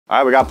All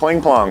right, we got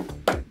pling plong.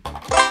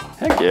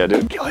 Heck yeah,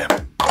 dude. Kill him.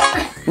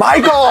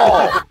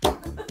 Michael!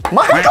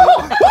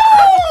 Michael!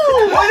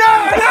 Woo!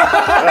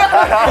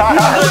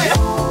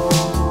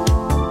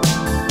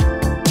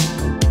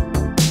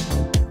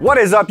 What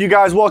is up, you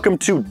guys? Welcome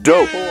to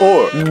Dope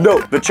or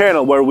Nope, the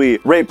channel where we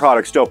rate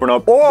products dope or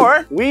nope,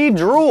 or we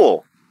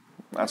drool.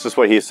 That's just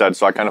what he said,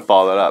 so I kind of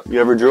follow that up. You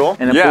ever drool?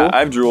 Yeah,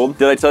 I've drooled.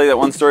 Did I tell you that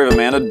one story of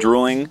Amanda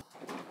drooling?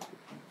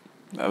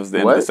 That was the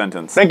end of the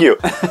sentence. Thank you.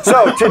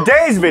 So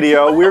today's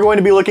video, we're going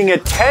to be looking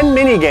at 10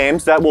 mini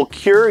games that will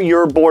cure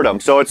your boredom.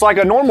 So it's like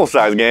a normal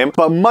size game,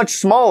 but much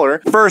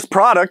smaller. First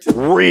product,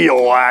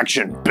 real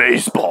action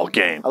baseball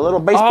game. A little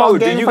baseball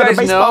game did you for guys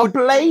the baseball know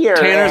player.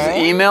 Tanner's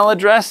email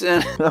address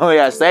in, Oh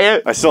yeah, say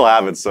it. I still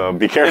have it, so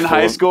be careful. in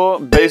high school?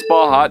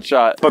 Baseball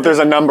hotshot. But there's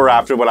a number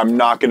after what I'm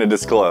not gonna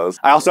disclose.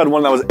 I also had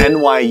one that was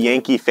NY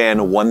Yankee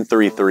Fan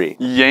 133.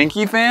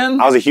 Yankee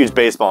fan? I was a huge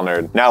baseball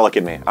nerd. Now look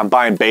at me. I'm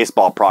buying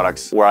baseball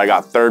products where I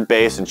got third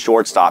base and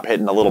shortstop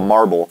hitting a little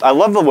marble. I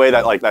love the way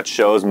that that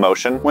shows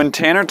motion. When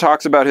Tanner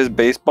talks about his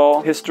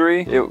baseball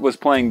history, it was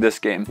playing this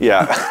game.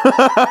 Yeah.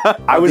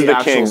 I was the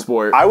king.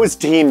 Sport. I was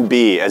team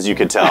B, as you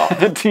could tell.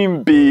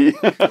 Team B.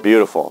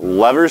 Beautiful.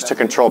 Levers to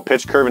control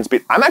pitch curve and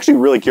speed. I'm actually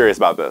really curious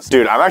about this.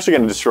 Dude, I'm actually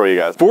gonna destroy you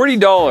guys. $40.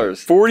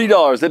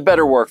 $40. It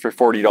better work for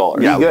 $40.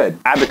 Yeah, good.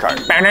 Add the card.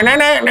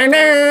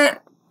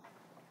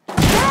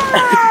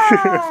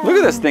 Look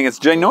at this thing, it's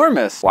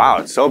ginormous. Wow,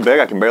 it's so big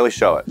I can barely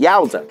show it.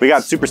 Yowza. We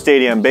got Super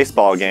Stadium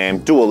baseball game.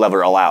 Dual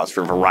lever allows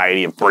for a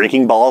variety of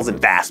breaking balls and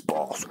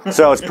fastballs.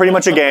 So it's pretty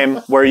much a game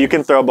where you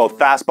can throw both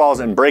fastballs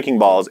and breaking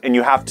balls, and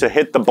you have to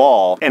hit the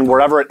ball, and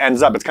wherever it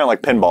ends up, it's kind of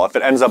like pinball. If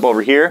it ends up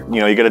over here,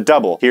 you know, you get a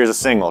double. Here's a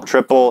single,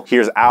 triple,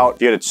 here's out.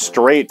 If you get it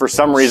straight, for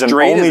some reason,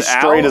 only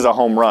straight is a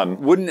home run.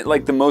 Wouldn't it,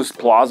 like, the most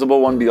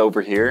plausible one be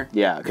over here?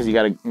 Yeah, because you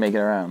gotta make it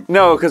around.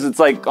 No, because it's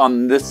like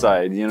on this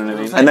side, you know what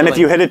I mean? And then if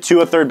you hit it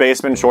to a third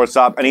baseman,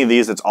 shortstop, any of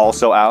these, it's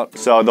also out.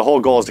 So the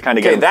whole goal is to kind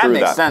of get that through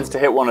makes sense to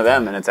hit one of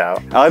them and it's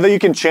out. I like that you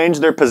can change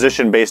their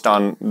position based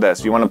on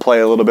this. You want to play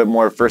a little bit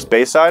more first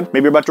base side?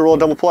 Maybe you're about to roll a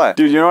double play.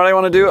 Dude, you know what I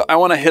want to do? I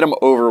want to hit him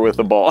over with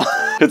the ball.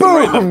 Hit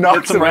Boom! him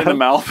right in the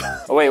mouth.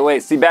 Oh,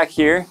 wait, see back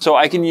here? So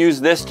I can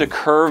use this to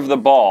curve the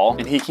ball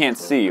and he can't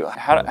see you.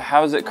 How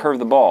does it curve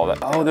the ball?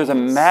 Oh, there's a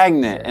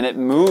magnet and it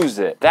moves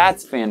it.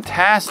 That's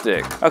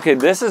fantastic. Okay,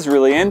 this is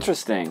really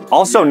interesting.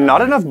 Also,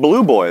 not enough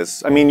blue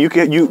boys. I mean, you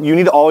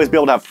need to always be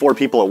able to have 4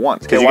 people at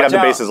once because you can have the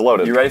bases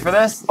loaded. You ready for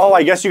this? Oh,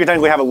 I guess you could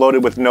technically have it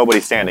loaded with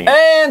nobody standing.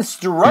 And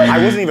strike.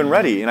 I wasn't even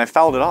ready and I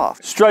fouled it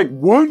off. Strike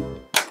one.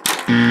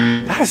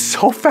 That is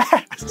so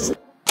fast.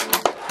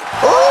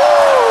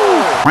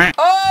 Oh,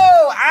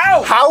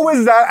 ow. How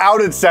is that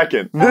out at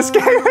second? This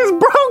game is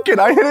broken.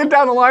 I hit it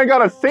down the line,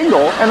 got a single,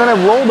 and then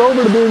it rolled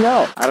over to being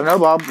out. I don't know,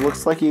 Bob.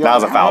 Looks like you got That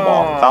was a foul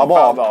ball. Foul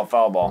ball.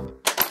 Foul ball.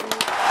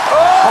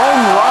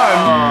 Home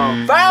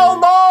run. Foul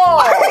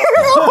ball.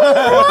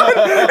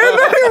 And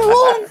then it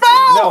rolled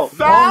foul. No,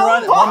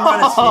 home run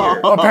is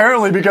here.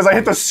 Apparently, because I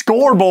hit the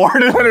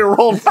scoreboard and then it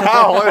rolled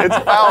foul, and it's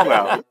foul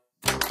now.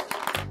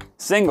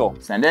 Single.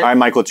 Send it. All right,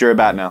 Michael, it's your at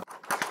bat now.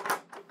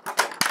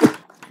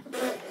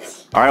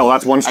 All right, well,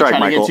 that's one strike,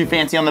 Trying to Michael. get too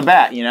fancy on the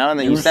bat, you know, and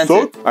then you sense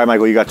it. All right,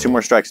 Michael, you got 2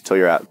 more strikes until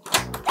you're out.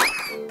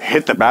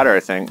 Hit the batter, I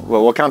think.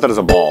 Well, we'll count that as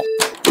a ball.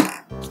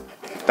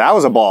 That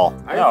was a ball.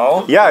 I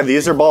know. Yeah,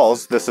 these are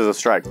balls. This is a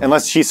strike.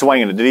 Unless he's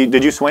swinging it.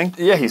 Did you swing?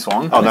 Yeah, he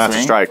swung. Oh, that's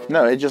a strike.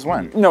 No, it just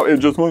went. No, it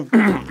just went.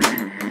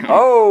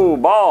 Oh,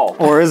 ball.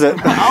 Or is it?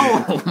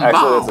 Actually,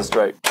 that's a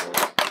strike.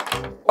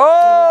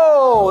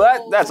 Oh,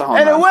 that's a home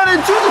run. And it went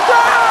into the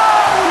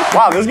crowd!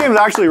 Wow, this game is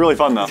actually really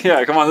fun, though.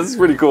 Yeah, come on, this is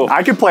pretty cool.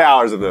 I could play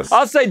hours of this.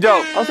 I'll say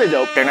dope.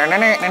 Dope.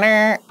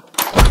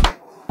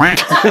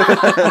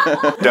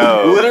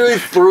 Literally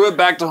threw it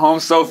back to home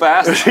so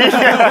fast.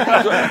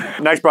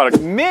 Next product.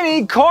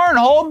 Mini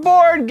cornhole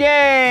board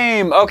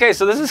game. Okay,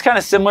 so this is kind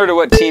of similar to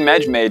what Team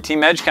Edge made.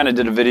 Team Edge kind of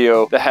did a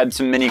video that had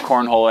some mini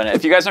cornhole in it.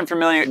 If you guys aren't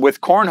familiar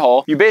with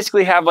cornhole, you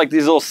basically have like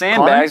these little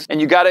sandbags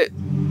and you got it.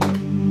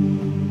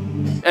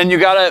 And you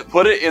gotta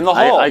put it in the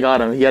hole. I got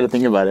him. He had to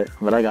think about it,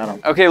 but I got him.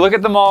 Okay, look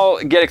at them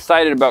all get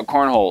excited about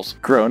cornholes.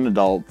 Grown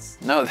adults.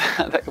 No,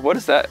 what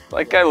is that?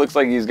 That guy looks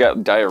like he's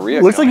got diarrhea.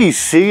 Looks like he's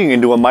singing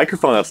into a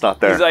microphone that's not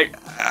there. He's like,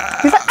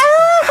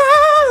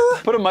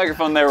 Put a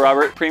microphone there,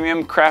 Robert.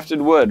 Premium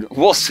crafted wood.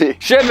 We'll see.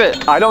 Ship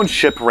it. I don't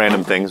ship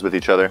random things with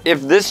each other.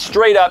 If this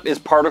straight up is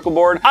particle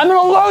board, I'm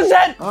gonna lose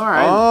it. All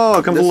right. Oh,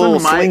 it comes with a little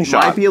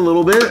slingshot. Might be a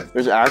little bit.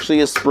 There's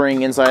actually a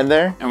spring inside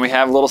there. And we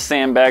have little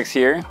sandbags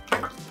here.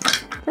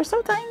 They're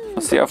so tiny.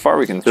 Let's see how far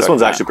we can. This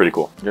one's actually pretty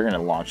cool. You're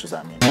gonna launch this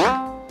at me.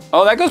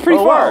 Oh, that goes pretty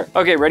far.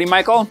 Wow. Okay, ready,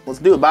 Michael? Let's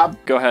do it, Bob.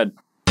 Go ahead.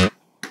 I'm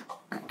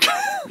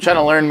trying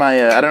to learn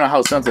my, I don't know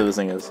how sensitive this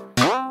thing is.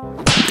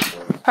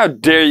 How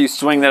dare you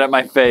swing that at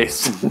my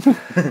face?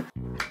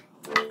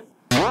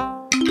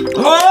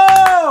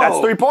 Oh! That's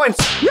 3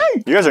 points.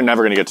 Yay! You guys are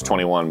never gonna get to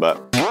 21,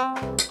 but.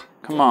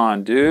 Come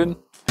on, dude.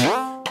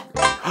 1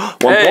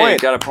 Hey,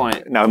 point. got a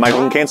point. Now Michael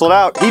can cancel it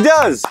out. He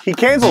does. He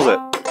cancels it.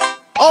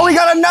 Oh, he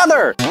got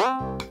another.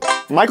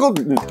 Michael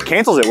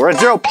cancels it. We're at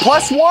 0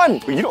 plus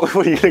 1. You know,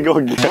 what are you gonna go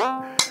get?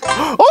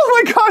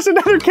 Oh my gosh,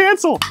 another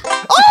cancel.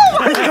 Oh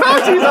my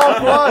gosh, he's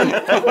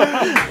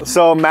off one.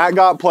 So Matt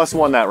got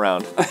 +1 that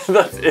round.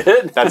 That's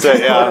it? That's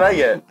it, yeah. What did I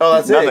get? Oh,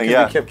 that's Nothing, it.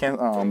 yeah. You kept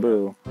oh,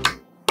 boo.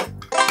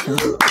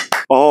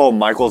 Oh,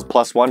 Michael's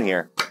 +1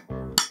 here.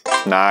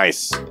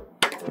 Nice.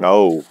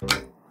 No.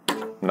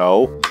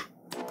 No.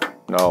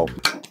 No.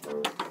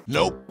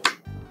 Nope.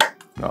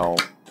 No.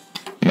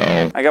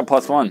 No. I got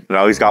 +1.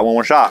 No, he's got one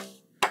more shot.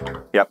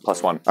 Yep,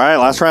 +1. All right,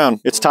 last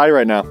round. It's tied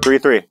right now.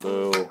 3-3.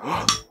 Boo.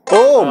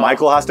 Oh,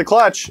 Michael has to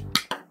clutch.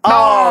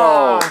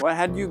 Oh. What?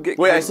 How'd you get?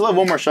 Wait, I still have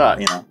one more shot,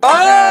 you know.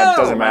 It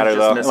doesn't matter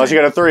though, unless you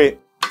get a 3.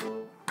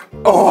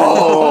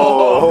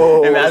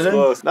 Oh. Imagine.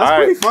 Close. That's All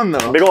pretty right. fun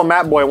though. Big old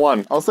Matt boy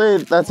won. I'll say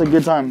that's a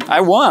good time.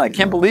 I won. I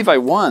can't believe I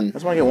won. I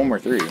just want to get one more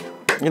 3. You're the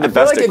I feel best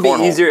like at it'd be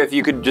cornhole. easier if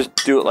you could just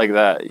do it like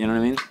that. You know what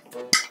I mean?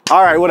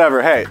 All right,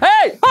 whatever. Hey.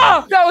 Hey!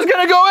 Ah! That was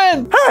gonna go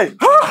in!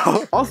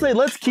 Hey. I'll say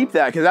let's keep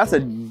that because that's a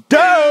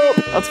dope.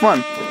 That's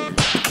fun.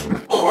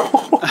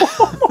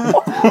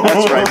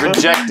 That's right,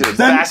 rejected.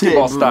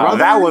 Basketball style.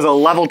 That was a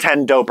level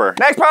 10 doper.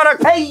 Next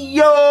product. Hey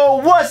yo,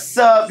 what's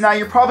up? Now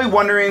you're probably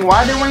wondering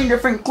why they're wearing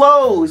different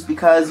clothes,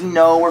 because you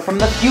know we're from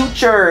the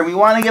future and we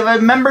want to give a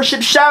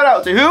membership shout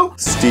out to who?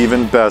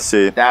 Stephen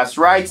Bessie. That's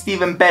right,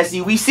 Stephen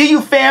Bessie. We see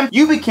you, fam.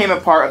 You became a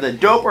part of the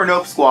Dope or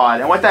Nope squad,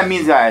 and what that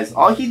means, guys,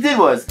 all he did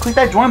was click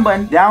that join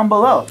button down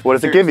below. What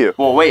does it give you?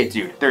 Well, wait,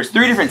 dude. There's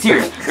 3 different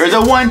tiers. There's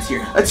a 1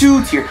 tier, a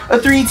 2 tier, a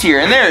 3 tier,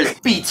 and there's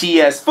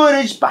BTS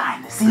footage,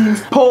 behind the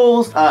scenes,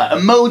 polls,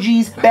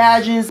 emojis,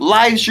 badges,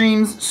 live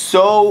streams,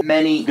 so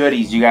many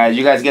goodies, you guys.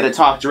 You guys get to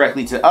talk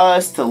directly to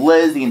us, to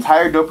Liz, the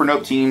entire Dope or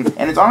Nope team,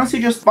 and it's honestly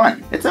just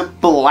fun. It's a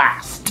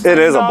blast. It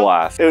is a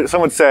blast.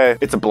 Some would say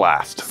it's a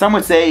blast. Some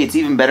would say it's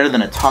even better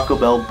than a Taco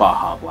Bell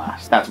Baja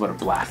Blast. That's what a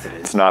blast it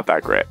It's is. not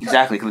that great.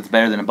 Exactly, because it's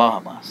better than a Baja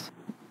Blast.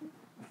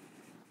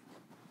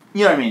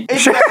 You know what I mean?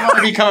 If you guys want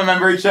to become a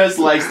member, just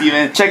like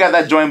Steven, check out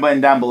that join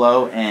button down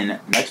below, and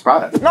next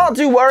product. Not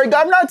too worried,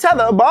 I'm not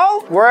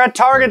tetherball. We're at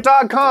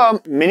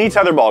Target.com. Mini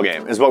tetherball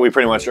game is what we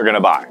pretty much are gonna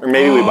buy. Or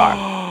maybe we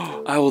buy.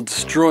 I will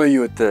destroy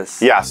you at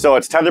this. Yeah, so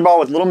it's tetherball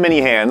with little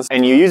mini hands,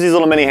 and you use these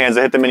little mini hands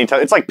to hit the mini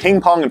tether. It's like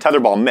ping pong and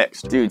tetherball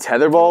mixed. Dude,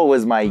 tetherball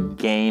was my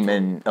game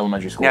in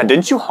elementary school. Yeah,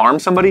 didn't you harm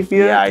somebody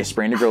via Yeah, I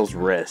sprained a girl's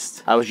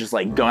wrist. I was just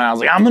like going, I was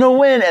like, I'm gonna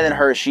win, and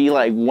then she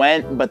like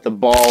went, but the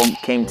ball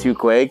came too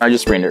quick. I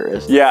just sprained her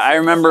wrist. Yeah, I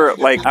remember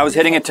like I was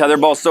hitting a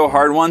tetherball so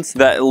hard once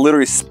that it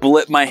literally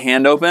split my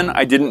hand open.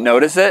 I didn't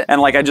notice it,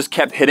 and like I just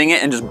kept hitting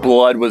it, and just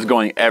blood was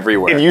going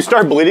everywhere. If you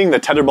start bleeding, the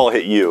tetherball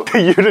hit you.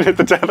 You didn't hit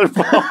the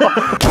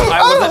tetherball.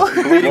 I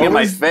wasn't bleeding in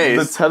my The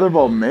face.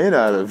 tetherball made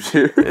out of,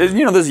 dude.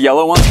 You know this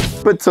yellow one?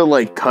 But to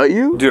like cut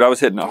you? Dude, I was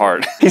hitting it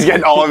hard. He's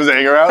getting all of his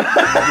anger out.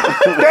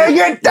 Dang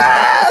it,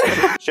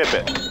 Dad! Ship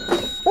it.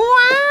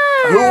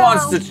 Who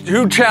wants to,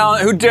 who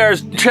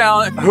dares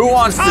challenge, who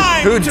wants to,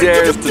 who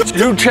dares to,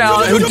 who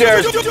challenge, who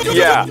dares,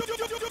 yeah.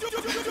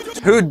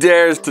 Who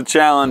dares to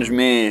challenge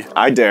me?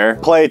 I dare.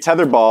 Play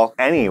tetherball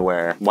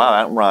anywhere. Wow,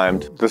 that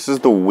rhymed. This is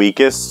the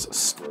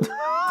weakest.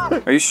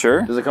 Are you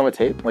sure? Does it come with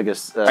tape? Like a,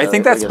 I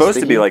think that's like a supposed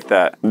to be sticky? like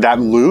that. That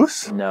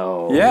loose?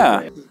 No. Yeah.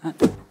 Wait,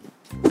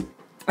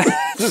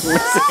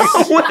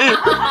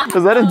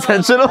 was that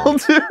intentional,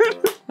 dude?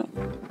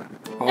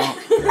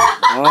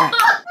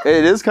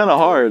 It is kind of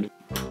hard.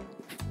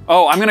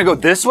 Oh, I'm gonna go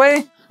this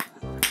way?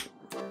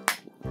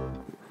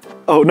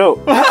 Oh,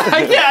 no.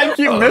 I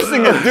keep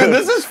missing it, dude.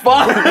 This is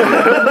fun.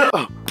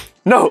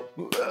 No.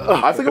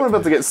 I think I'm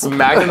about to get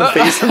smacked in the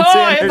face. And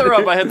I hit the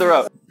rope. I hit the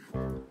rope.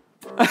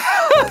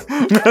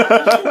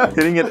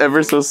 hitting it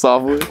ever so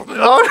softly. Oh,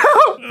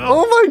 no.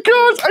 Oh, my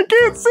gosh. I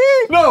can't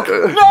see. No.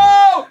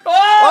 No.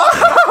 Oh!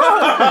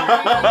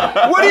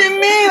 What do you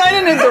mean? I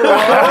didn't hit the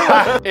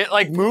rope. It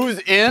like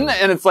moves in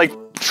and it's like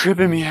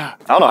tripping me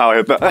out. I don't know how I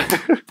hit that.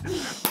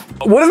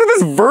 What is with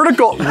this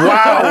vertical?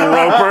 Wow,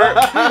 Roper.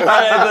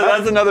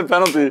 That's another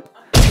penalty.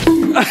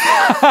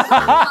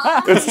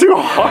 It's too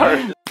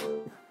hard.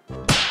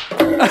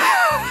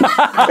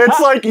 It's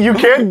like you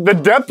can't, the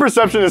depth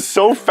perception is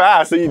so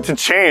fast that to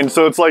change.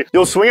 So it's like,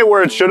 you'll swing it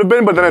where it should have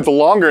been, but then it's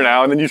longer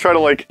now. And then you try to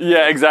like.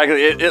 Yeah,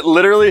 exactly. It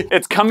literally,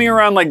 it's coming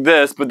around like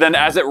this, but then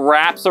as it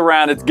wraps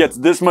around, it gets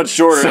this much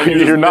shorter. So and you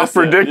you're just not miss it.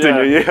 predicting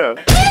it,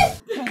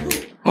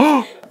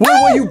 yeah.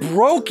 Wait, you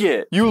broke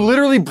it. You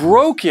literally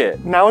broke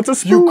it. Now it's a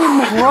spoon.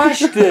 You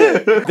crushed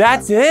it.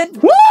 That's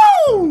it?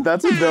 Woo!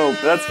 That's a dope.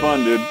 That's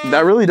fun, dude.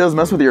 That really does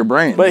mess with your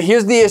brain. But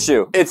here's the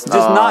issue. It's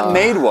just not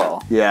made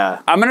well.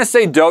 yeah. I'm gonna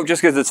say dope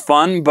just because it's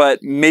fun,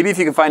 but maybe if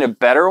you can find a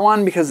better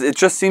one because it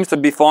just seems to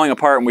be falling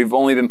apart and we've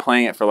only been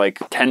playing it for like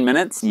 10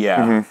 minutes.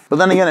 Yeah. But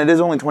then again, it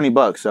is only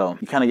 $20, so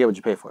you kind of get what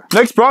you pay for.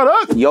 Next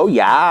product. Yo,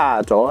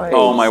 yeah, toys.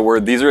 Oh my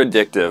word, these are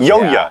addictive.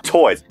 Yo-Ya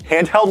Toys.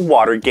 Handheld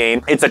water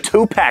game. It's a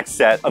 2-pack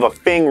set of a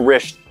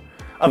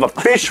of a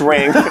fish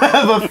ring.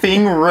 Of a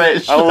thing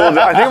rich. I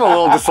think I'm a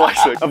little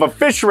dyslexic. Of a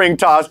fish ring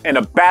toss and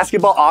a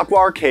basketball aqua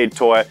arcade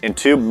toy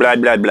into blah,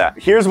 blah, blah.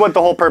 Here's what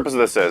the whole purpose of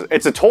this is.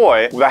 It's a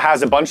toy that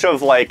has a bunch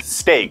of like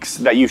stakes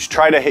that you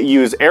try to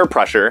use air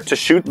pressure to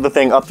shoot the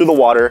thing up through the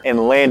water and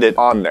land it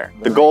on there.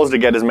 The goal is to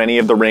get as many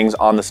of the rings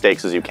on the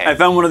stakes as you can. I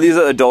found one of these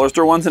at the dollar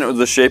store once and it was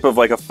the shape of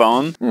like a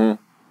phone. And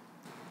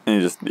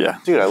you just, yeah.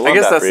 Dude, I love I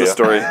guess that that's for the you.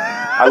 story.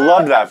 I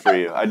loved that for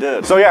you. I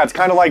did. So yeah, it's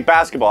kind of like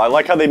basketball. I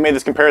like how they made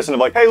this comparison of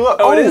like, hey,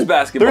 look. Oh, it is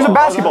basketball. There's a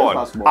basketball Oh,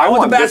 one. I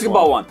want the this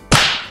basketball one.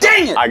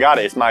 Dang it! I got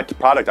it. It's my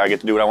product. I get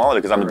to do what I want with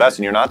it because I'm the best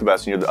and you're not the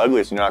best and you're the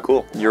ugliest and you're not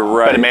cool. You're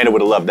right. But Amanda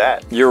would have loved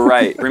that. You're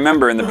right.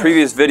 Remember, in the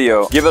previous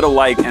video, give it a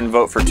like and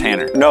vote for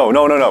Tanner. No.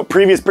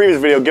 Previous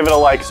video, give it a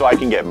like so I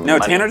can get No,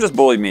 money. Tanner just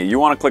bullied me. You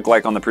want to click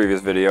like on the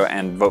previous video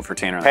and vote for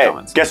Tanner in the Hey,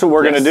 comments. guess what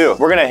we're gonna do?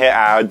 We're gonna hit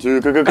add to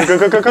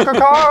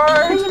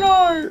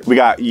cars. We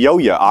got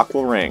Yo-Yo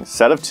Aqua Ring,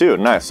 set of 2.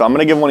 Nice. So I'm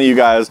gonna give one of you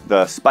guys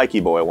the spiky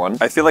boy one.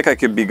 I feel like I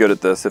could be good at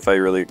this if I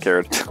really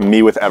cared.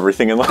 Me with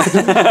everything in life.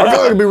 I feel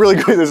like I'd be really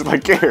good at this if I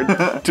cared.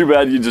 Too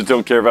bad you just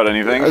don't care about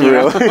anything.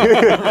 Really? If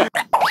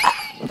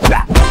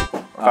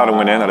I'd have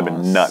went in, that'd have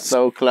been nuts.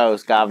 So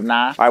close, governor.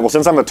 All right, well,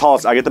 since I'm the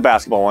tallest, I get the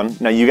basketball one.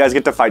 Now you guys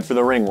get to fight for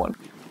the ring one.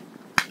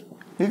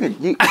 You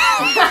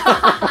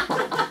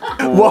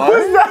What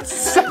was that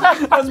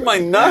sound? That's my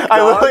nut.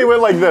 I literally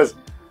went like this.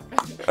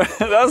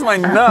 That's my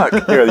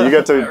nut. Here, you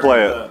get to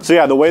play it. So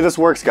yeah, the way this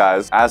works,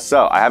 guys, as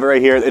so, I have it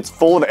right here. It's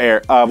full of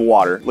air,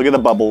 water. Look at the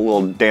bubble,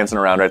 little dancing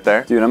around right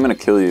there. Dude, I'm gonna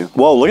kill you.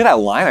 Whoa, look at that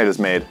line I just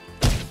made.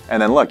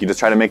 And then look, you just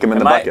try to make them in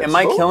the buckets. Am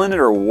I killing it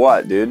or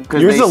what, dude?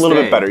 Yours is a little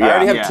bit better, yeah. I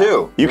already have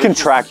 2. You can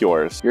track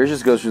yours. Yours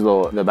just goes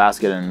through the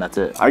basket and that's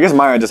it. I guess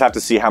mine, I just have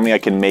to see how many I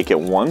can make at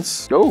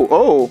once.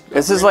 Oh.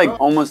 This is like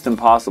almost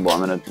impossible.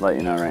 I'm gonna let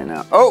you know right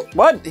now. Oh,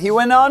 what? He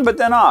went on, but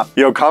then off.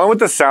 Yo, comment what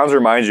the sounds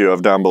remind you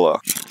of down below.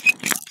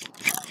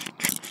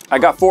 I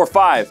got 4 or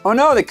 5. Oh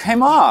no, they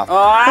came off.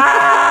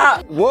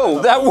 Ah!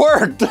 Whoa, that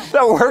worked.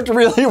 That worked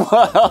really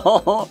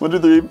well. 1, 2,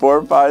 3,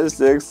 4, 5,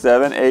 6,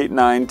 7, 8,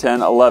 9,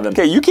 10, 11.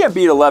 Okay, you can't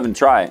beat 11.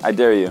 Try. I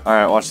dare you. All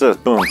right, watch this.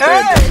 Boom.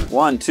 Hey!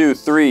 1, 2,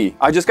 3.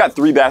 I just got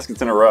 3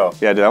 baskets in a row.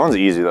 Yeah, dude, that one's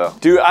easy though.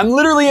 Dude, I'm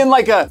literally in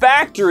like a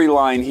factory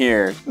line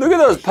here. Look at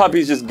those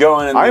puppies just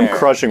going in I'm there.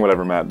 crushing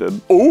whatever Matt did.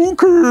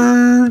 Okay.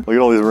 Look at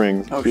all these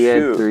rings. Oh, He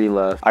shoot. had 3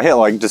 left. I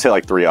just hit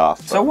like 3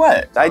 off. So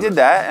what? I did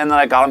that and then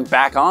I got them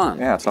back on.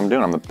 Yeah, that's what I'm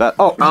doing. I'm the best.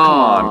 Oh, come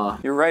on.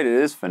 You're right, it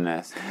is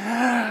finesse.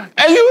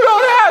 And you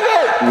don't have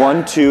it!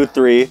 1, 2,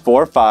 3,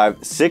 4,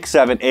 5, 6,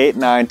 7, 8,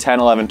 9, 10,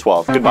 11,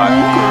 12. Goodbye.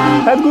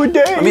 Have a good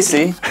day. Let me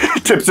see.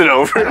 Tips it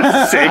over. 6.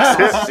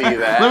 See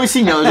that? Let me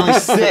see. No, there's only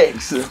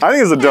 6. I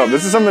think it's a dope.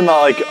 This is something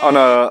that like on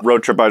a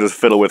road trip I just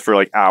fiddle with for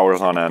like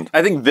hours on end.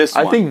 I think this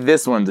one. I think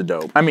this one's a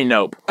dope. I mean,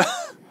 nope.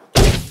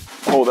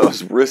 Oh, that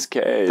was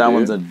risque. That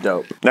one's a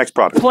dope. Next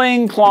product.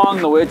 Pling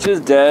plong, the witch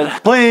is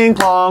dead. Pling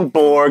plong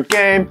board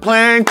game,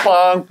 pling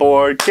plong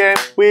board game.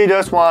 We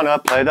just wanna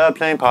play the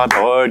pling plong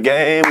board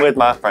game with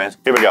my friends.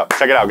 Here we go.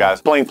 Check it out,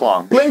 guys. Pling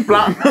plong. Bling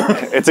blong.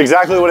 It's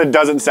exactly what it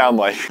doesn't sound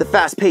like. The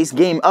fast-paced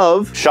game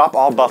of Shop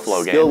all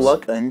Buffalo skill, games.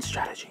 luck, and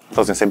strategy. I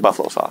was gonna say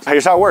buffalo sauce.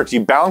 Here's how it works. You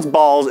bounce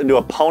balls into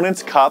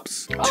opponents'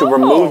 cups to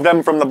remove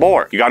them from the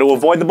board. You gotta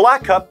avoid the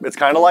black cup. It's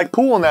kind of like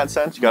pool in that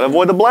sense. You gotta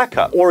avoid the black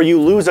cup. Or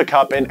you lose a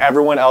cup and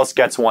everyone else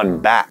gets one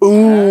back.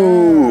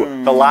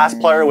 Ooh. The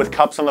last player with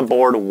cups on the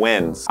board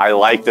wins. I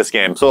like this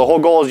game. So the whole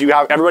goal is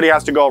everybody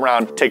has to go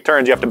around, take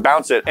turns. You have to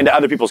bounce it into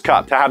other people's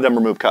cup to have them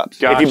remove cups.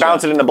 If you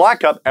bounce it in the black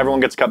cup, everyone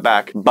gets a cup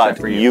back, but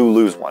you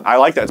lose one. I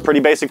like that. It's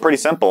pretty basic, pretty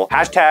simple.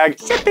 Hashtag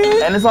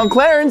And it's on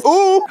Clarence.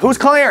 Ooh, who's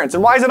Clarence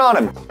and why is it on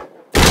him?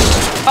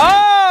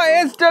 Oh,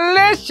 it's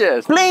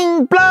delicious.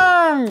 Bling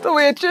blong. The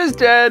witch is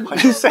dead.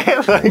 Why'd you say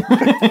it like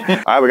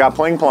All right, we got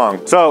pling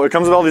plong. So it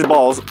comes with all these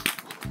balls.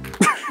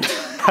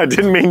 I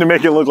didn't mean to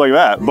make it look like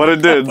that, but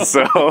it did,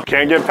 so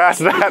can't get past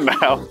that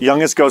now.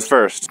 Youngest goes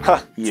first.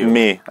 Huh, it's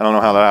me. I don't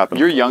know how that happened.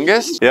 You're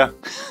youngest? Yeah,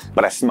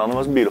 but I smell the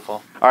most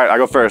beautiful. All right, I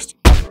go first.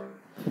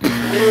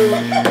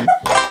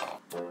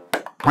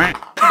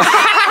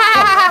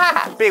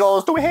 Big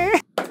ol' stewie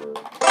head.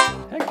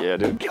 Heck yeah,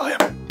 dude. Kill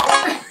him.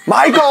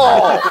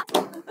 Michael!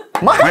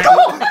 Michael!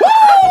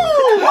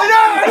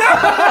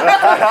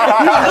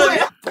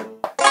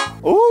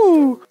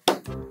 Ooh!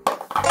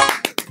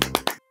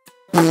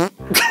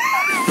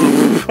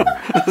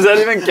 Does that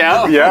even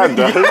count? Yeah, it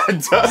does. Yeah,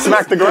 it does.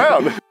 Smack the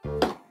ground.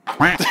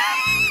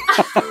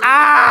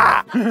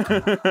 Ah!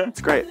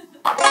 It's great.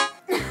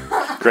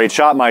 Great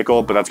shot,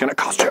 Michael, but that's gonna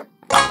cost you.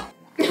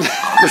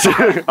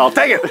 I'll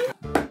take it.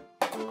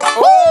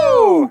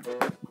 Woo!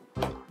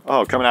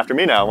 Oh, coming after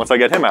me now once I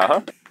get him out,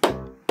 huh?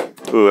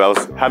 Ooh, that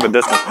was had the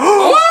distance.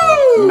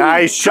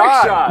 Nice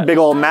shot, big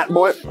old Matt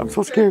boy. I'm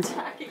so scared.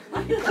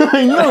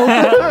 I know.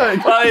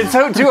 Well, it's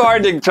too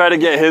hard to try to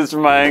get his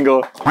from my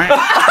angle.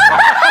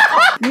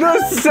 The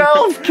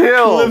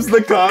self-kill. Flips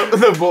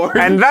the board.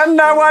 And then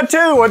there were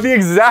 2 with the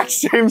exact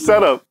same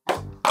setup.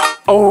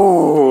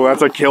 Oh,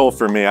 that's a kill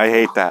for me. I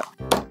hate that.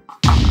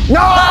 No!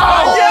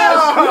 Yes!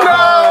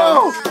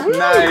 No!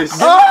 Nice.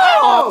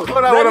 Oh!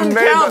 But I would have didn't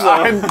made count,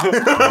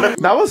 that.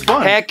 That was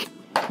fun. Heck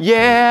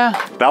yeah.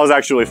 That was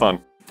actually fun.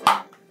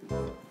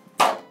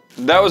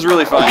 That was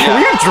really fun.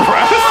 Yeah.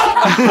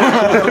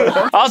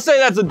 I'll say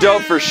that's a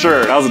dope for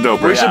sure. That was a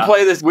doper. We should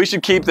play this. We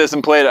should keep this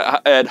and play it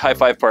at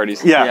Hi5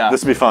 parties. Yeah,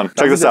 this would be fun.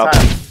 Check this out.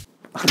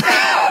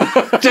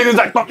 Check this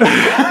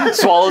out.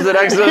 Swallows it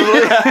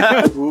accidentally.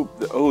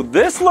 Oh,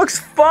 this looks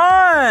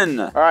fun.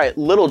 All right,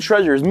 Little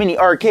Treasures mini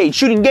arcade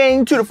shooting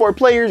game, 2 to 4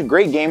 players.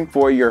 Great game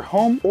for your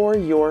home or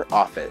your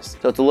office.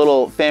 So it's a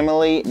little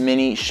family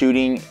mini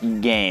shooting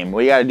game.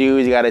 What you gotta do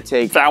is you gotta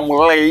take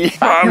Family.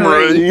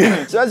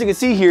 So as you can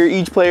see here,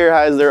 each player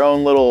has their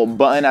own little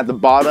button at the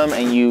bottom,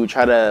 and you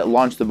try to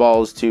launch the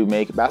balls to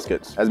make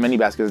baskets, as many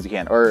baskets as you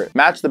can, or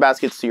match the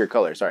baskets to your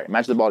color. Sorry,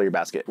 match the ball to your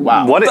basket.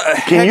 Wow. What?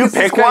 Can you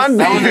pick one?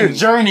 That was a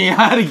journey.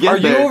 How to get Are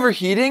there. you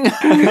overheating?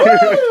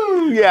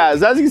 Yeah,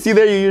 so as you can see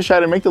there, you just try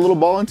to make the little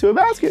ball into a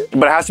basket.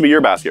 But it has to be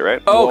your basket,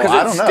 right? Oh, Well,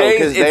 I because don't know, it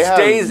 'cause stays. they It have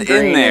stays in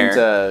green there.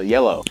 into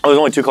yellow. Oh, there's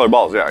only 2 colored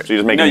balls. Yeah, so you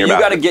just make No, it in you your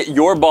got to basket. get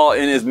your ball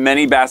in as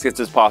many baskets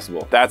as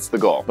possible. That's the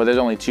goal. But there's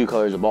only 2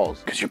 colors of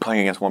balls. Because you're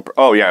playing against one.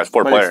 Oh yeah, it's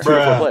 4 But players. it's 2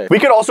 to 4 players. We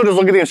could also just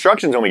look at the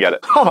instructions when we get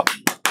it.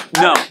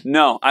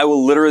 No, I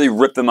will literally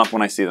rip them up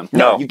when I see them.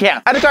 No. You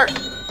can't. Add a cart.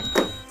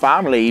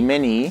 Family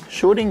mini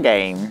shooting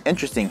game.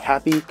 Interesting,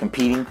 happy,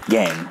 competing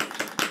game.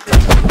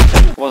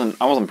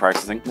 I wasn't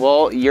practicing.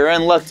 Well, you're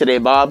in luck today,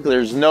 Bob.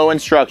 There's no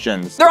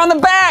instructions. They're on the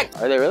back.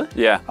 Are they really?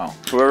 Yeah. Oh.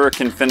 Whoever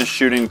can finish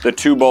shooting the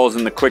 2 balls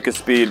in the quickest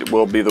speed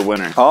will be the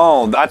winner.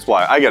 Oh, that's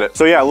why. I get it.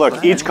 So yeah,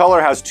 look, each color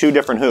has 2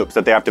 different hoops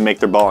that they have to make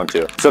their ball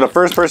into. So the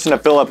first person to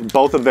fill up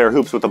both of their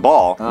hoops with the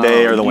ball,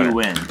 they are the you winner.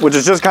 win. Which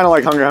is just kind of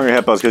like Hungry Hungry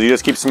Hippos, because you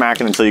just keep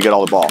smacking until you get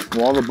all the ball.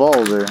 Well, all the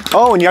balls are.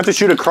 Oh, and you have to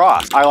shoot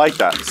across. I like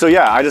that. So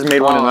yeah, I just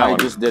made one in that I one.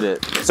 just did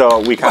it. So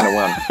we kind of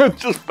win. It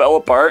just fell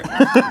apart.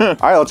 All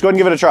right, let's go ahead and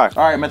give it a try.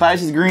 All right,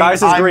 Matthias is green. Matthias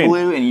is I'm green.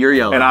 blue, and you're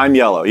yellow. And I'm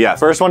yellow. Yeah,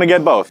 first one to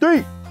get both.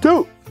 3,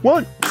 2,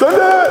 1, send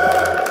it!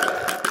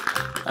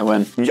 I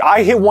win.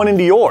 I hit one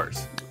into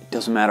yours. It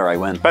doesn't matter, I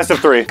win. Best of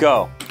 3.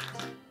 Go.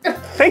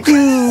 Thank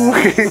you.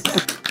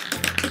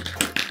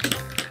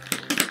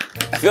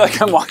 I feel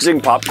like I'm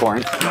watching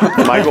popcorn.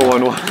 Michael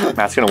won.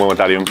 Matt's gonna win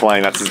without even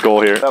playing. That's his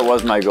goal here. That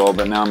was my goal,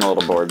 but now I'm a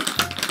little bored.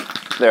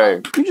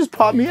 There. You just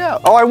popped me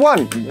out. Oh, I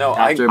won. No,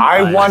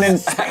 I won in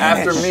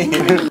Spanish. after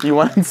me. You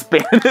won in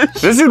Spanish?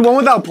 This dude won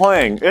without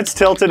playing. It's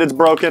tilted, it's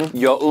broken.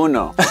 Yo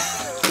uno.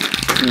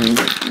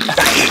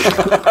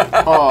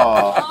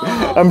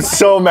 Oh. I'm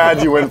so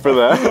mad you went for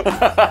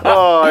that.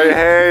 Oh, I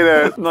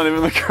hate it. Not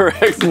even the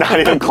correct. Not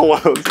even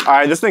close. All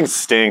right, this thing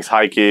stinks,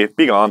 high key.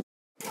 Be gone.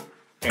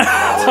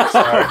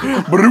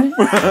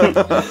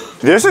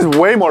 This is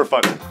way more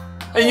fun.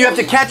 And you have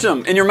to catch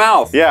them in your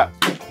mouth. Yeah.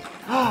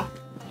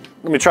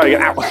 Let me try to get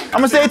out. I'm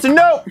gonna say it's a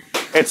no.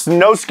 It's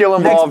no skill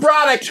involved.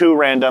 product. 2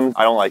 random.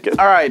 I don't like it.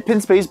 All right, Pin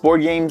Space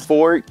board games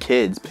for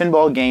kids.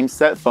 Pinball games,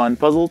 set, fun,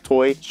 puzzle,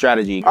 toy,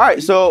 strategy. All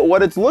right, so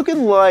what it's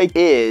looking like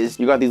is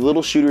you got these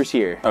little shooters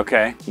here.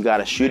 Okay. You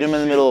gotta shoot them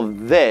in the middle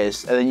of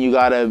this, and then you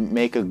gotta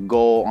make a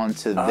goal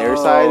onto their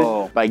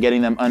side by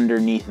getting them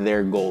underneath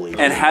their goalie.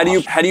 And how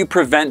do you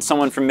prevent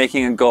someone from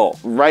making a goal?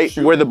 Right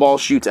where the ball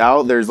shoots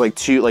out, there's like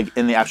 2, like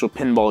in the actual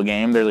pinball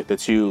game, there's like the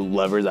 2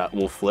 levers that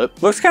will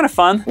flip. Looks kind of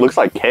fun. Looks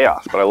like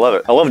chaos, but I love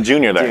it. I love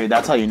Junior there. Dude,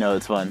 that's how you know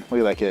it's fun. Look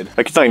at that kid.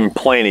 That kid's not even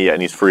playing it yet,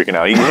 and he's freaking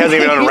out. He hasn't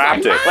even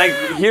unwrapped it. Like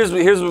here's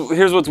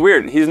what's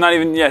weird. He's not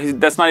even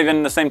that's not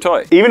even the same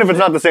toy. Even if it's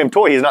not the same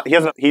toy,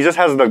 he just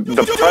has the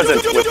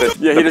present with it.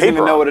 Yeah, he doesn't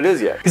even know what it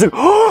is yet. He's like,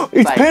 oh,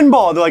 it's Like-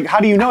 pinball. They're like, how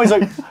do you know? He's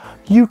like,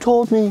 you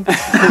told me.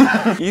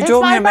 You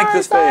told me to make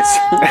this face.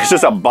 It's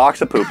just a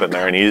box of poop in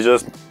there, and he's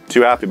just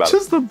too happy about it.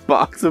 Just a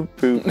box of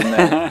poop in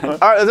there. All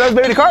right, let's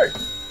baby the cart.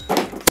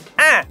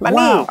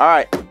 Wow. All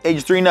right,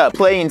 age 3 and up.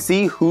 Play and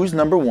see who's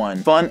number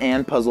 1. Fun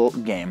and puzzle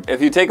game.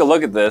 If you take a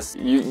look at this,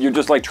 you're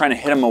just like trying to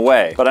hit him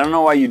away. But I don't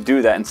know why you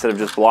do that instead of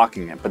just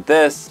blocking it. But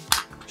this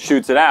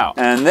shoots it out.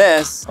 And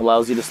this,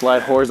 Allows you to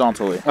slide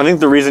horizontally. I think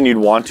the reason you'd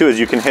want to is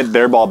you can hit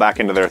their ball back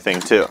into their thing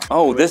too.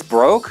 oh, this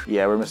broke?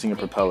 Yeah, we're missing a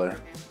propeller.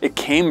 It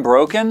came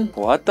broken?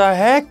 What the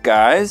heck,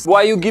 guys?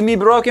 Why you give me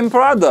broken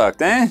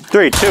product, eh?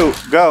 3, 2,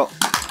 go.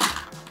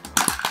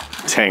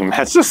 Dang,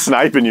 Matt's just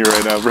sniping you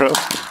right now, bro.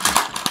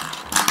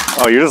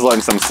 Oh, you're just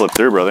letting some slip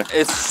through, brother.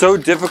 It's so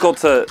difficult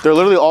to... They're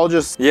literally all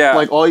just, Yeah.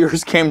 like all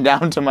yours came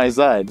down to my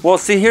side. Well,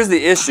 see, here's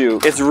the issue.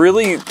 It's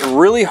really,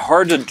 really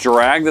hard to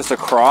drag this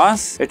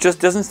across. It just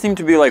doesn't seem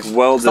to be like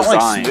well It's not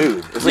designed. like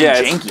smooth. It's like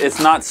yeah, janky. it's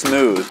not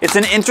smooth. It's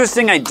an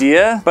interesting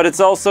idea, but it's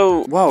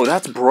also, whoa,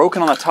 that's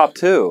broken on the top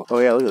too. Oh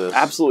yeah, look at this.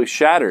 Absolutely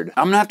shattered.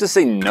 I'm gonna have to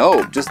say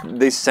no. Just,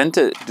 they sent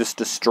it just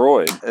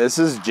destroyed. This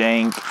is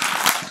jank.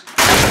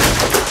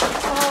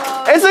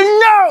 It's a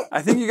no!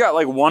 I think you got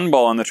like 1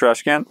 ball in the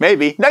trash can.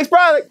 Maybe. Next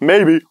product.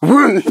 Maybe.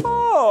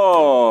 Oh,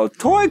 Oh,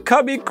 Toy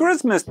Cubby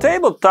Christmas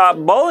tabletop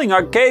bowling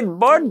arcade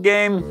board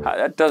game.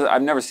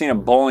 I've never seen a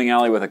bowling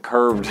alley with a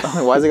curved.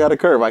 Why's it got a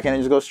curve? Why can't it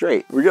just go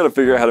straight? We gotta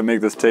figure out how to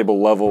make this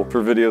table level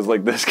for videos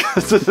like this.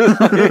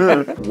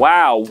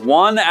 Wow,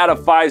 1 out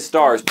of 5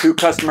 stars, 2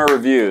 customer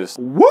reviews.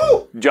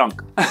 Woo!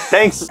 Junk.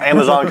 Thanks,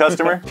 Amazon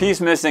customer.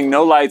 Piece missing,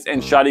 no lights,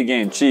 and shoddy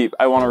game. Cheap.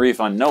 I want a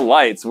refund. No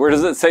lights. Where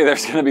does it say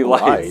there's gonna be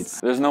lights?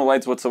 There's no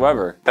lights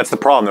whatsoever. That's the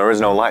problem, there is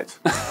no lights.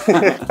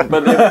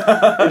 But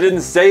it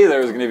didn't say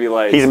there was gonna be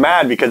lights. He's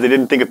mad because they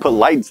didn't think it put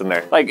lights in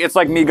there. Like, it's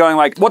like me going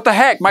like, what the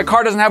heck? My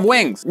car doesn't have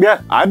wings.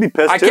 Yeah, I'd be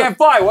pissed too. I can't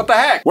fly, what the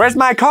heck? Where's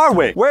my car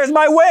wing? Where's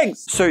my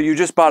wings? So you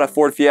just bought a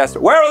Ford Fiesta.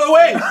 Where are the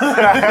wings?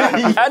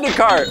 Add to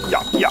cart.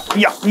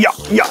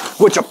 Yeah.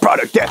 What's your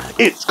product at?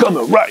 It's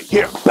coming right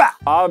here.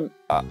 Bah.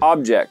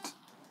 Object.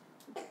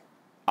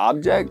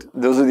 Object?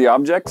 Those are the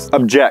objects?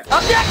 Object.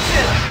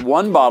 Objection!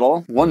 1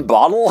 bottle. 1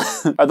 bottle?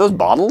 Are those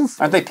bottles?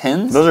 Aren't they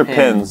pins? Those are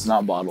pins.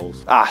 Not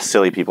bottles. Ah,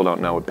 silly people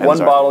don't know what pins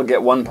 1 are. bottle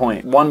get 1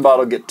 point. 1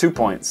 bottle get 2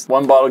 points.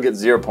 1 bottle get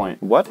 0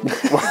 point. What?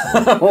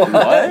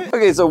 What?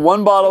 Okay, so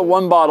 1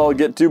 bottle,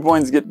 get 2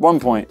 points, get 1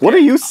 point. What are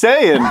you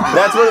saying?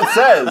 That's what it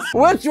says.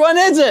 Which one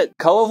is it?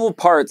 Colorful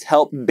parts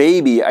help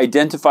baby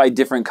identify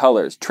different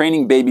colors,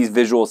 training baby's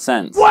visual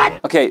sense.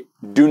 What? Okay,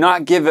 do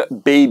not give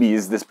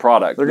babies this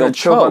product. They're gonna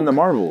choke on the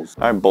marbles.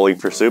 I'm bowling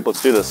for soup.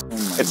 Let's do this.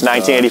 It's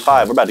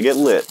 1985. We're about to get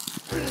lit.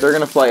 They're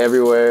gonna fly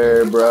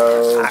everywhere,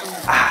 bro.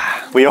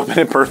 We open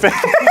it perfect.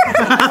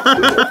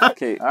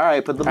 Okay. All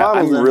right, put the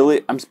bottles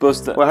in. I'm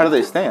supposed to. Well, how do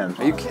they stand?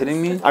 Are you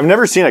kidding me? I've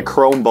never seen a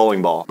chrome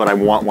bowling ball, but I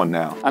want one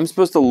now. I'm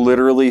supposed to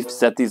literally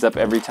set these up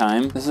every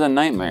time? This is a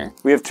nightmare.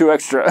 We have 2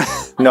 extra.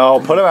 No,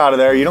 put them out of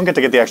there. You don't get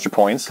to get the extra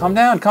points. Calm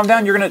down.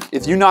 You're gonna,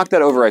 if you knock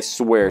that over, I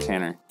swear,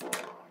 Tanner.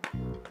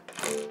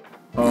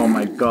 Oh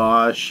my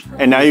gosh.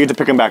 And now you get to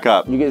pick them back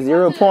up. You get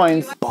 0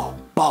 points.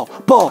 Ball.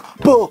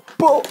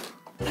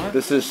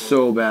 This is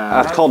so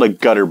bad. That's called a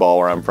gutter ball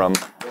where I'm from.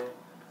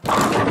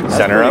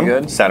 Center pretty them.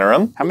 good. Center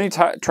them. How many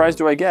tries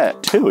do I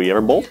get? 2. You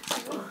ever bowl?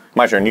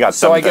 My turn. You got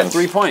 7 So I get pins.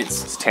 3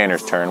 points. It's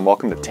Tanner's turn.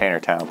 Welcome to Tanner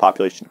Town.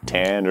 Population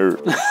Tanner.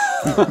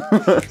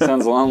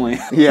 Sounds lonely.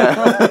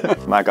 Yeah.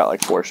 I got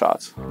like 4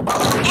 shots.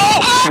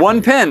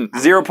 1 pin,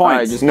 0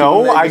 points. just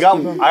No, keep them there, I just got.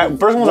 keep them.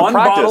 First one was a One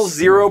practice. bottle,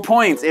 0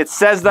 points. It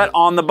says that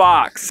on the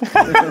box.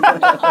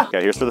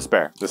 Okay, here's for the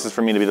spare. This is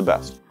for me to be the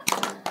best.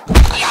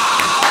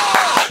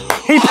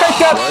 He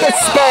picked up the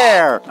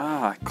spare.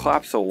 Ah,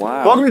 clap so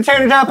loud. Welcome to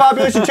Tanner Town,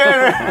 Population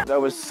Tanner. That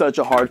was such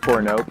a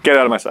hardcore note. Get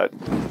out of my sight.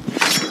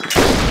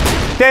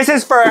 This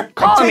is for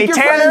calling me your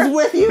Tanner. friends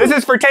with you. This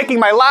is for taking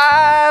my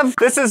live.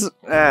 This is,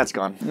 it's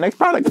gone. Next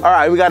product. All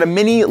right, we got a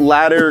mini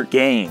ladder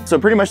game. So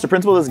pretty much the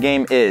principle of this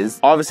game is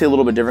obviously a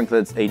little bit different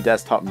because it's a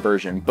desktop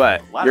version,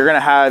 but you're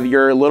gonna have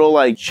your little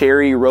like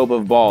cherry rope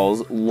of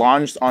balls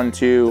launched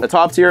onto a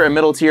top tier, a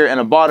middle tier, and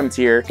a bottom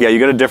tier. Yeah, you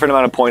get a different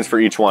amount of points for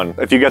each one.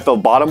 If you get the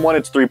bottom one,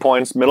 it's 3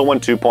 points, middle one,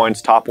 2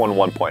 points, top one,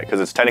 1 point, because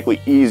it's technically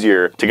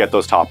easier to get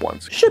those top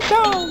ones. Ship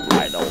down.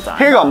 Right, all the time.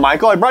 Here you go,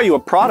 Michael. I brought you a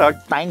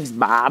product. Thanks,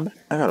 Bob.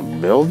 I gotta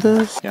build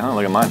this? Yeah,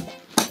 look at mine.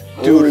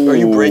 Dude, are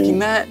you breaking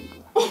that?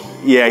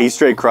 Yeah, he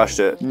straight crushed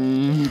it.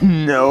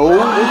 No.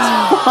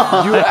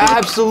 You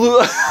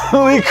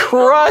absolutely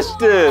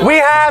crushed it. We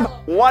have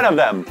one of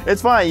them.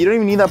 It's fine. You don't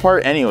even need that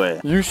part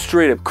anyway. You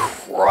straight up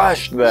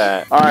crushed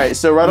that. All right,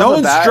 so right No off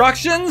the bat,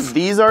 instructions?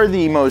 these are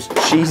the most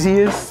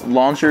cheesiest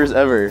launchers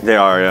ever. They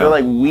are, yeah. They're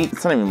like weak.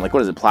 It's not even like,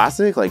 what is it,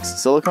 plastic? Like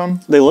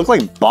silicone? They look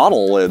like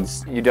bottle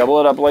lids. You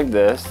double it up like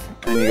this,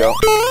 and you go.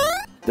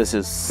 This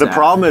is The sad.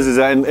 problem is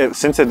that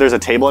since there's a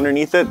table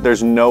underneath it,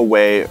 there's no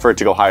way for it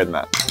to go higher than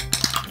that.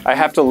 I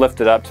have to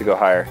lift it up to go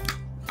higher.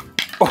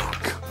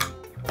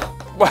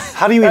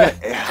 How do you even...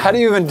 How do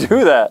you even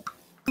do that?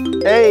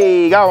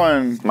 Hey, got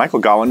one. Michael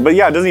got one, but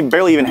yeah, it doesn't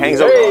barely even hangs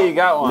over. Hey,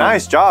 got one.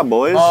 Nice job,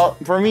 boys.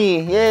 For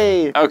me,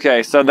 yay.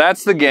 Okay, so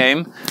that's the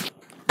game.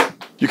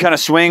 You kind of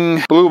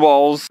swing blue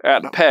balls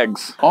at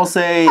pegs. I'll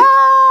say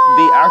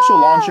the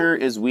actual launcher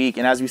is weak,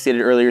 and as we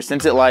stated earlier,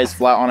 since it lies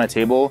flat on a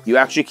table, you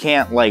actually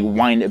can't like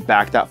wind it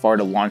back that far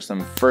to launch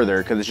them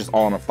further because it's just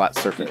all on a flat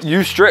surface.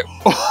 You straight.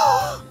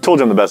 Told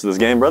you I'm the best of this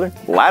game, brother.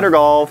 Ladder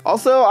golf.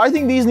 Also, I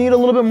think these need a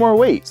little bit more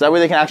weight, so that way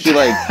they can actually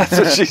like... That's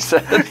what she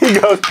said. He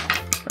goes...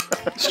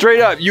 Straight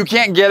up, you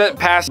can't get it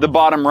past the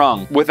bottom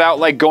rung without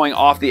like going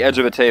off the edge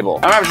of a table.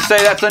 I'm gonna have to say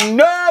that's a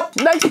nope.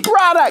 Next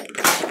product!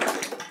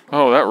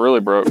 Oh, that really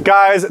broke.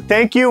 Guys,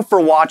 thank you for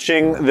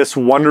watching this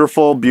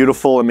wonderful,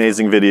 beautiful,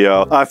 amazing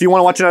video. If you want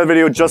to watch another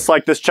video just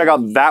like this, check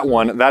out that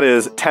one. That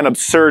is 10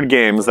 absurd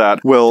games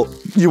that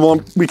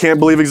we can't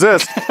believe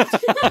exist.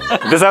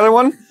 This other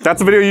one,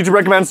 that's a video YouTube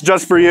recommends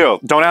just for you.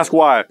 Don't ask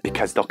why,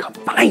 because they'll come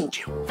find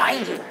you.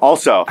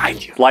 Also,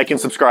 like and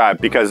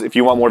subscribe, because if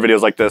you want more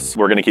videos like this,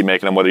 we're gonna keep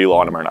making them whether you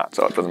want them or not,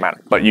 so it doesn't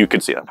matter. But you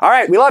could see them. All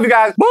right, we love you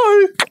guys.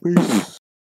 Bye.